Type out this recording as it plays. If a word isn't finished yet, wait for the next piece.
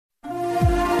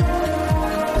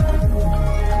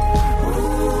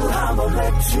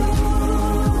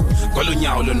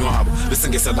Kolunyawo lonwabo bese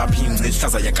ngeselapha ingci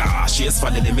ihlaza yakashi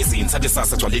esivalele emizini sathi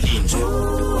sasa gcwale linje.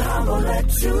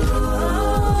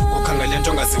 Ukhangele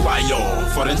into ongaziwayo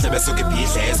for endlebe esuke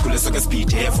ibhidle esikhule esuke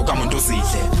esibhidef ukamuntu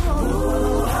uzidle.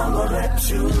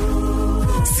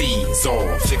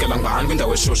 Sizo fikela ngani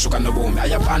kwindawo eshushu kanobomi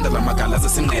ayabanda lamagala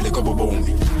zesinqele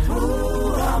kobobomi.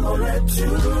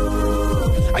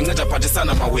 Anceda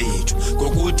phathisana mawethu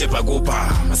ngokude bhakupha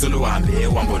masoluhambe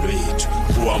uhambo lwethu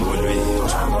uhambo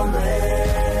lwethu.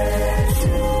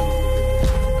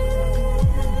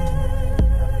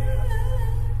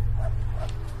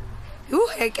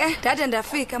 Heke dade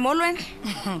ndafika molweni.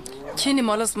 Tyhini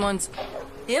molo Simonzi.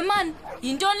 Hey man,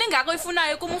 yintoni lengako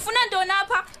ifunayo kuma ufuna ntoni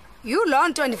apha?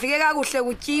 Lonto ndifike kakuhle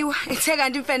kutyiwa ithe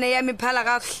kanti imfene yami iphala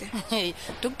kakuhle. Hey,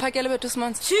 ndikuphakele bethu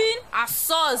Simonzi. Tyhini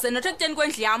asoze nothekuteni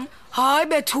kwendlu yam. Hayi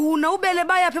bethuna ubele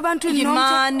bayaphi ebantwini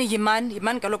nomntu.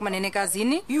 Yimani kaloku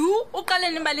manenekazini.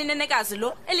 Uqaleni imali nenekazi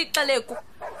lo elixeleku.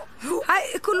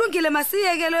 Hayi kulungile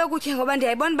masiyeke lo yokutya ngoba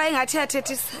ndiyayibona ba ingathi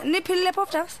yathethisa. Niphilile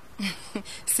Popdavs?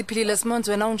 Siphilile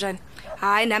Simonzi wena unjani?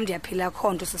 Hayi nami ndiyaphila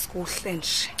khonto sesikuhle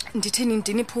nje. Ndithini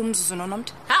ndiniphu umzuzu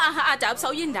nonomtha? Adabsa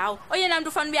uyindawo. Oyena umuntu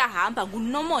ufana uyahamba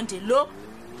ngunomonde lo.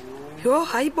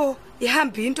 Hayibo,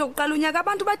 ihamba into oqala unyaka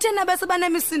abantu bathena bese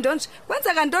banemisindo nje.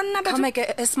 Kwenzeka ntoni na bethu?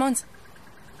 Kameke Simonzi.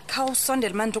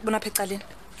 Khawusondele manje ukubona apha ecaleni.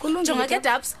 Kulungile. Jonga ke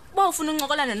Dabs, ba ufuna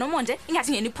uncokolana nomonde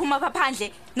ingathi ngeni iphuma apha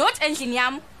phandle, not endlini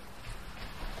yam.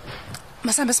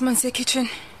 Masambe Simonzi ekitchen.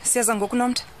 Siyaza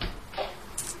ngokunomtha.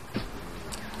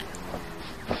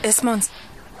 Simonzi.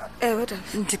 Wena.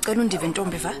 Ndicela undive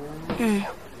ntombi va.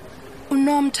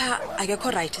 Unomtha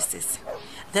akekho right sisi.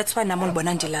 That's why nami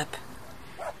ulibona ndilapha.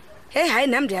 Hayi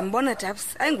nami ndiyambona Dabs.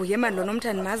 Ayinguye manje lo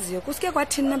nomtha nimaziyo. Kusike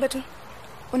kwathini na bethu?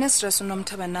 Unestress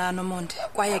unomtha bana nomonde.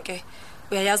 Kwaye ke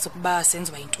uyayazi ukuba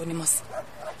senziwa intoni mos.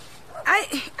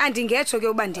 Andingetsho ke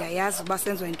uba ndiyayazi uba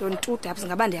senziwa intoni tu Dabs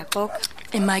ngaba ndiyaxoka.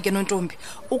 Emake nontombi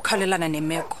ukhalelana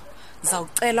nemeko.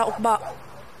 Zawucela ukuba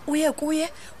uye kuye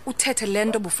uthethe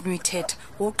lento obufuna uyithetha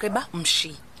wogqiba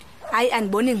umshiyi.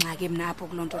 Andiboni ingxaki mina apho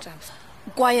kulonto Dabs.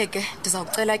 Kwaye ke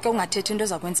ndizawucela ke ungathethi into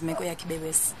ezakwenza imeko yakhe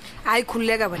ibewesi.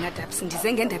 Khululeka wena Dabs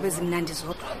ndize ngendaba ezimnandi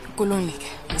zodwa. Kulungile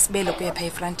masibele kuye pha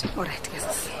efront. Alright ke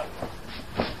sisi.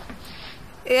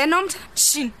 Nomtha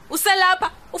Shin,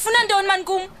 uselapha. Ufuna ntoni man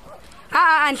kum?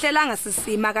 Andihlelanga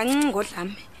sisima kancinci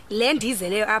ngodlame. Le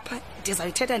ndizeleyo apha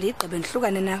ndizayithetha ndiyigqibe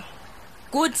ndihlukane nawe.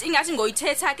 Good, ingathi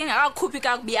ngoyithetha ke ngakakhuphi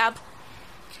kakubi apha.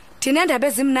 Thina indaba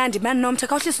ezimnandi mani nomtha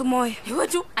khawuhlisa umoya.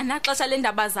 Yewethu anaxesha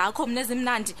lendaba zakho mina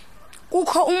ezimnandi.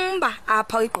 Kukho umba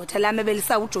apha igqotha lami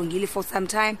belisa ujongile for some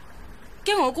time.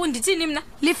 Ke ngoku ndithini mina?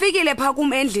 Lifikile pha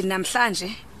kum endlini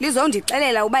namhlanje.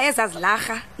 Lizondixelela uba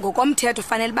ezazilarha ngokomthetho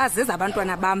fanele baziza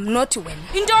abantwana bam not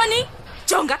wena. Intoni?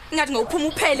 Jonga, ingathi ngowuphuma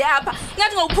uphele apha.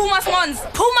 Ingathi ngowuphuma Simonzi.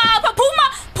 Phuma apha,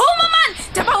 phuma man.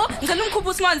 Dabawo, ngicela umkhuphe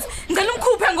uSimonzi. Ngicela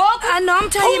umkhuphe ngoku.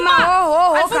 Nomtha yima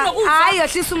hayi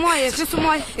yehlisa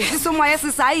umoya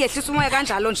sisi hayi yehlisa umoya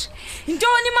kanjalo nje.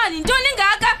 Intoni man, intoni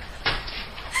ngaka?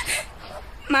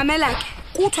 Mamela ke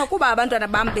kuthiwa kuba abantwana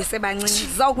bam besebancinci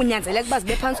zawukunyanzeleka ukuba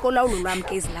zibe phantsi kolawulo lwam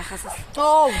ke izilarha sisi.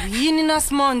 Yini na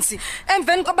Simonzi?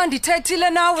 Emveni koba ndithethile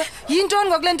nawe, yintoni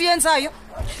ngokule nto yenzayo?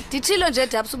 Ndithilo nje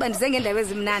Dabs uba ndize ngendaba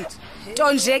ezimnandi.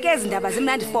 Nto nje ke ezindaba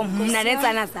zimnandi for mna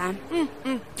nentsana zami.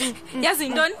 Yazi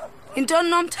intoni? Intoni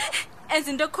nomtha?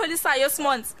 Ezinto ekholisayo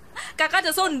Simonzi.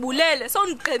 Kakade sowundibulele,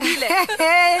 sowundigqibile.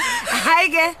 Hayi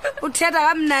ke uthetha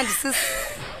kamnandi sisi.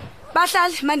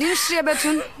 Bahlali mandishiye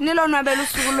bethuni nilonwabela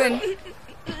usuku lweni.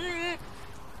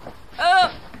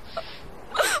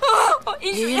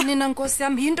 Yini na Nkosi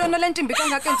yami yintoni le ntimbi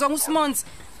kangakenzwa nguSimonzi?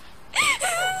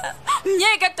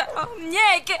 Mnyeke.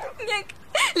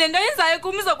 Le nto yenzayo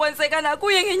kum izokwenzeka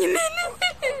nakuye ngenye imini.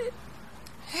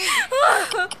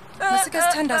 Masike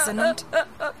sithandaze nomntu.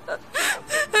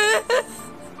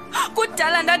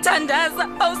 Kudala ndathandaza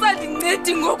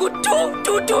awusandincedi ngoku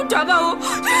tu abawo.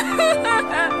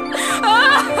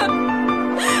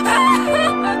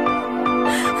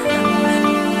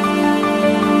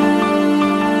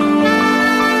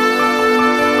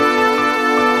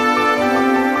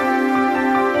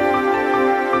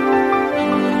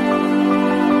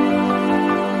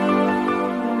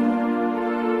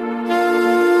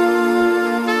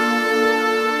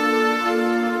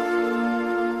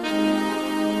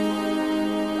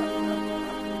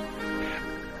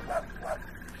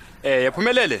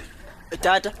 Yaphumelele.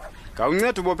 Tata.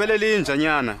 Ngawunceda ubophelele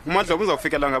injanyana. Umadlovu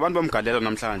uzakufikela ngabantu bomgalela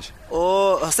namhlanje.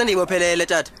 Sendiyibophelele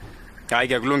tata. Hayi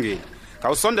ke kulungile.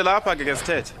 Ngawusondela apha ke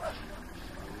sithethe.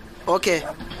 Okay.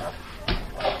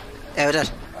 Tata.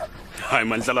 Hayi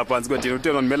mandlala phansi kodwa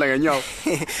uthena ndimela ngenyawo.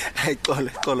 Hayi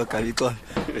xolo gabi xolo.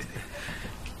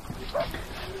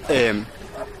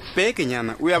 Bheki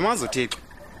nyana, uyamazi uThixo?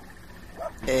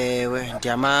 Ewe,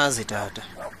 ndiyamazi tata.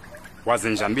 Wazi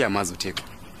njani uyamazi uThixo?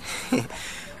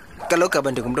 Kaloku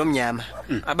abantu ngumuntu omnyama.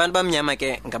 Abantu bamnyama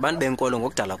ke ngabantu benkolo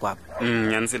ngokudala kwabo.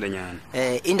 Nyanisile nyana.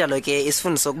 Indalo ke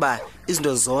isifundisa ukuba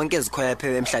izinto zonke ezikhoya apha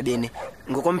emhlabeni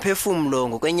ngokomphefumulo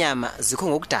ngokwenyama zikho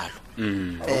ngokudala.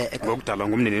 Ngokudala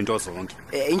ngumnini into zonke.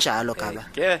 Injalo gaba.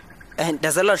 Ke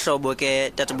Ndazelo hlobo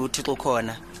ke tata uThixo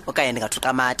khona okanye ndingathi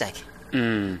uqamata ke.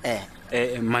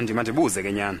 Manje buze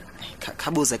ke nyana.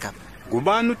 Khabuze gaba.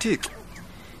 Ngubani uThixo?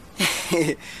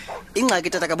 Ingxaki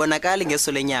tata kabonakali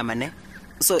ngeso lenyama ne.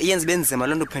 So iyenza benzima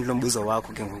lonto uphendula umbuzo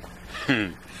wakho ke ngoku.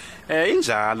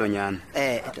 Injalo nyana.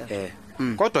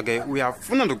 Kodwa ke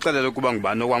uyafuna ndikuxelele ukuba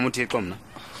ngubani okwami uThixo mna?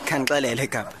 Khanixelele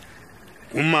gaba.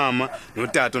 Umama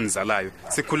notata ondizalayo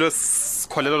sikhule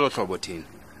sikholela lo hlobo thina.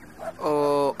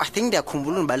 Oh, I think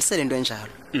ndiyakhumbula undibalisele into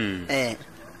enjalo.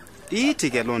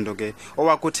 Ithi ke lonto ke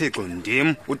owakho uThixo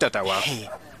ndim utata wakho.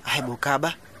 Hayibo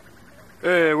gaba.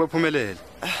 Wephumelele.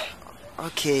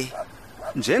 Okay.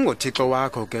 NjengoThixo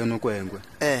wakho ke nokwenkwe.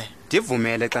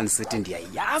 Ndivumele xa ndisithi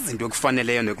ndiyayazi into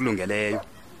ekufaneleyo nekulungeleyo.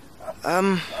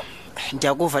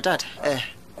 Ndiyakuva tata.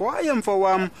 Kwaye mfo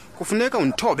wam kufuneka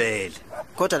undithobele.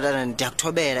 Kodwa tata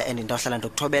ndiyakuthobela and ndawuhlala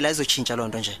ndokuthobela izotshintsha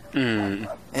lonto nje.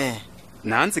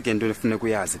 Nansi ke into efuneka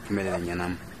uyazi Phumelele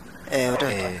nyanam.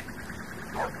 Tata.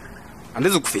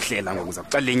 Andizukufihlela ngoku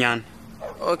uzakuxelela inyani.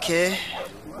 Okay.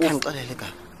 Khanixelele ka.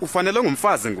 Ufanele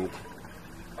ngumfazi ngoku.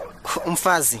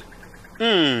 Umfazi.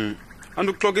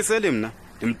 Andikuxokiseli mna.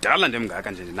 Ndimdala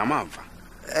ndemngaka nje ndinamava.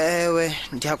 Ewe,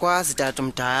 ndiyakwazi tata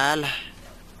umdala.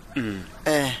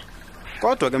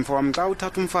 Kodwa ke mfo wam xa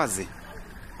uthatha umfazi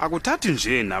akuthathi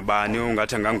nje nabani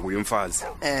ongathi anganguye umfazi.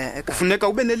 Kufuneka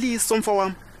ube neliso mfo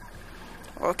wam.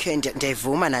 Okay,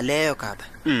 ndiyayivuma naleyo gaba.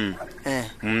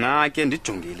 Mna ke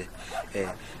ndijongile.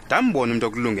 Ndambona umuntu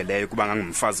okulungeleyo kuba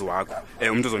ngangumfazi wakho.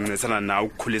 Umuntu ozoncedisana nawe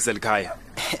ukukhulisa ekhaya.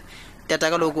 Tata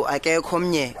kaloku akekho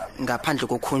omnye ngaphandle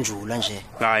kokukhunjulwa nje.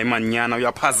 Hayi manyana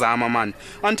uyaphazama man.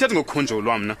 Andithethi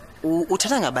ngokukhunjulwa mna.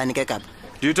 Uthatha ngabani ke gaba?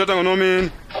 Ndithatha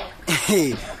ngoNomini.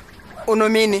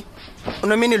 Unomini?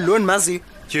 Unomini lo ndimaziyo.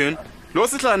 Tyhini, lo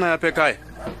sihlala naye apha ekhaya.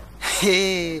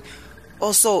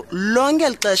 Also lonke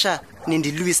lixesha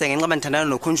nindilwisa ngenxa bandithandana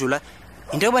nokhunjulwa.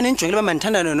 Into yokuba ninjongile uba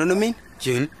mandithandana noNomini?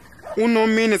 Tyhini,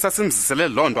 uNomini sasimzisele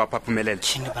loo nto apha Phumelele.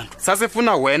 Tyhini bantu.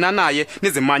 Sasifuna wena naye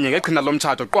nizimanye ngeqhina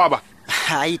lomtshato qwaba.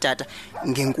 Hayi tata,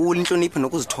 ngenkulu inhlonipho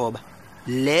nokuzithoba.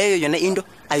 Leyo yona into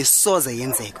ayisoze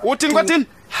yenzeka. Uthini kwathini?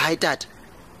 Hayi tata.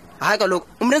 Hayi kaloku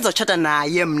umuntu enizotshata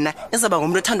naye mna ezaba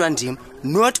ngumuntu othandwa ndim,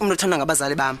 not umuntu othandwa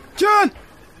ngabazali bami. Tyhini,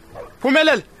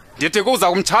 Phumelele, ndithi kuza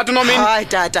kumtshata uNomini. Hayi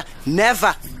tata,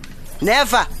 never.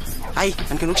 Never. Hayi,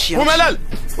 andikena ukushiya. Phumelele,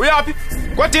 uyaphi?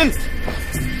 Kwathini?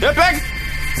 Yebhek.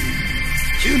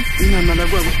 Tyhini, inana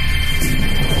kwakho.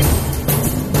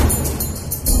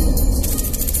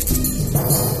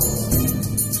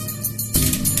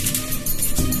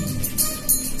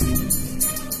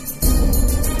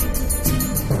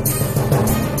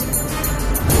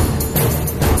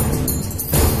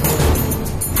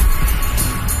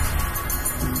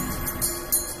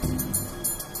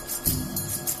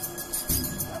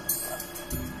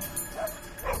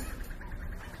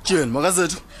 Tyhini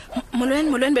makazethu.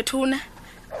 Molweni bethuna.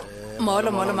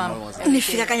 Molo mama.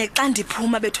 Nifika kanye xa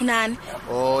ndiphuma bethunani.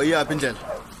 Oh, iyaphi indlela?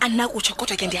 Andinakutsho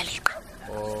kodwa ke ndiyaleqa.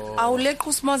 Awuleqa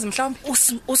uSmonzi mhlawumbe?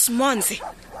 Usmonzi.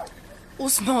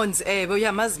 uSmonzi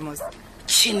uyamazi mosi.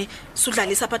 Shini,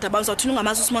 sudlalisa apha daba uzawuthina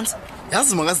ungamazi uSmonzi.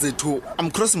 Yazi makazethu,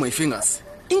 I'm crossing my fingers.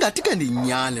 Ingathi ke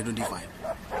ndinyane lento ndivayo.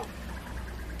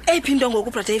 Eyiphi into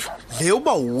ngoku Bradave? Le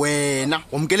uba wena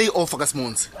wamkele ioffer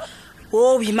kaSmonzi.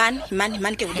 Oh, yimani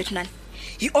ke ubethunani.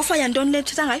 Ioffer yantoni le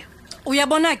thetha ngayo?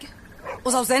 Uyabona ke?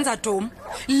 Uzawuzenza dom.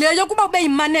 Leyo kuba ube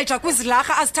yimanager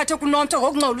kwizilarha azithathe kunomtha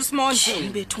ngokungcola uSmonzi.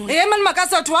 Bethuna. Man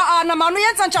makasethu ana man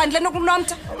uyenza njani lento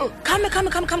kunomtha?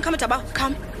 Khame daba,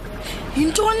 khame.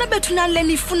 Yintoni bethunani le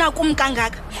nifuna kum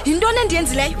kangaka? Yintoni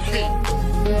endiyenzileyo?